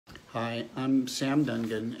Hi, I'm Sam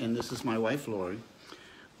Dungan, and this is my wife, Lori.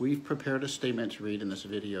 We've prepared a statement to read in this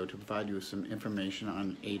video to provide you with some information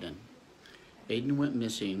on Aidan. Aidan went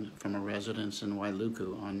missing from a residence in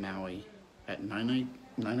Wailuku on Maui at 9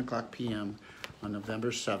 o'clock p.m. on November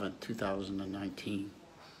 7, 2019.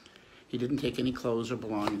 He didn't take any clothes or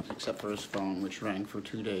belongings except for his phone, which rang for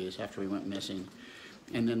 2 days after he went missing,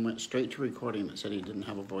 and then went straight to recording that said he didn't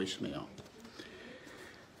have a voicemail.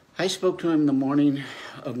 I spoke to him the morning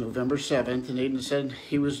of November 7th, and Aidan said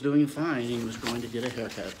he was doing fine. He was going to get a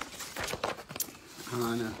haircut.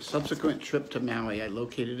 On a subsequent trip to Maui, I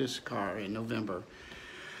located his car in November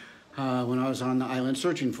when I was on the island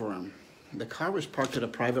searching for him. The car was parked at a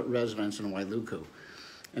private residence in Wailuku,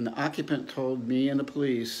 and the occupant told me and the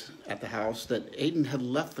police at the house that Aidan had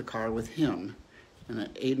left the car with him and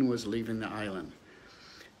that Aidan was leaving the island.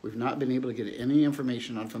 We've not been able to get any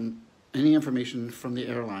information from the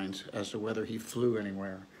airlines as to whether he flew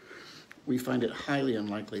anywhere. We find it highly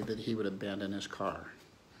unlikely that he would abandon his car.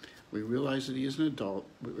 We realize that he is an adult,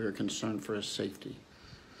 but we are concerned for his safety.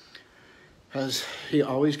 As he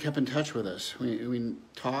always kept in touch with us, we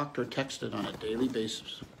talked or texted on a daily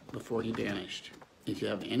basis before he vanished. If you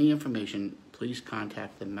have any information, please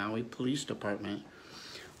contact the Maui Police Department,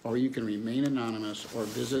 or you can remain anonymous or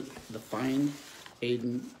visit the Find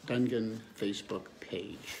Aidan Dungan Facebook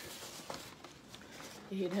page.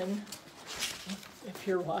 Aidan, if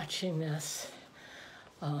you're watching this,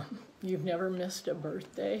 you've never missed a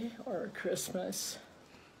birthday or a Christmas.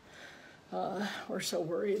 We're so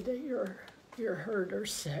worried that you're hurt or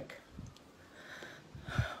sick.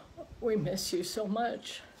 We miss you so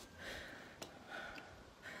much.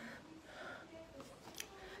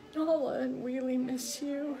 Nala and Wheelie miss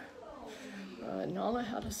you. Nala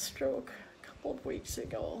had a stroke a couple of weeks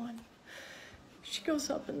ago, and she goes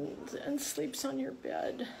up and sleeps on your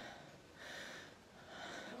bed.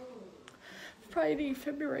 Friday,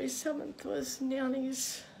 February 7th was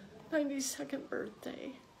Nanny's 92nd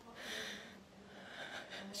birthday.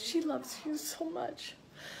 She loves you so much.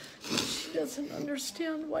 She doesn't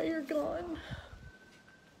understand why you're gone.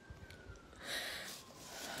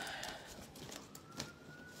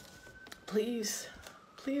 Please,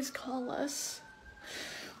 please call us.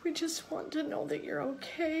 We just want to know that you're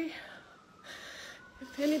okay.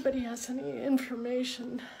 If anybody has any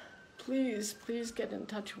information, please get in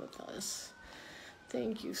touch with us.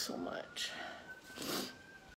 Thank you so much.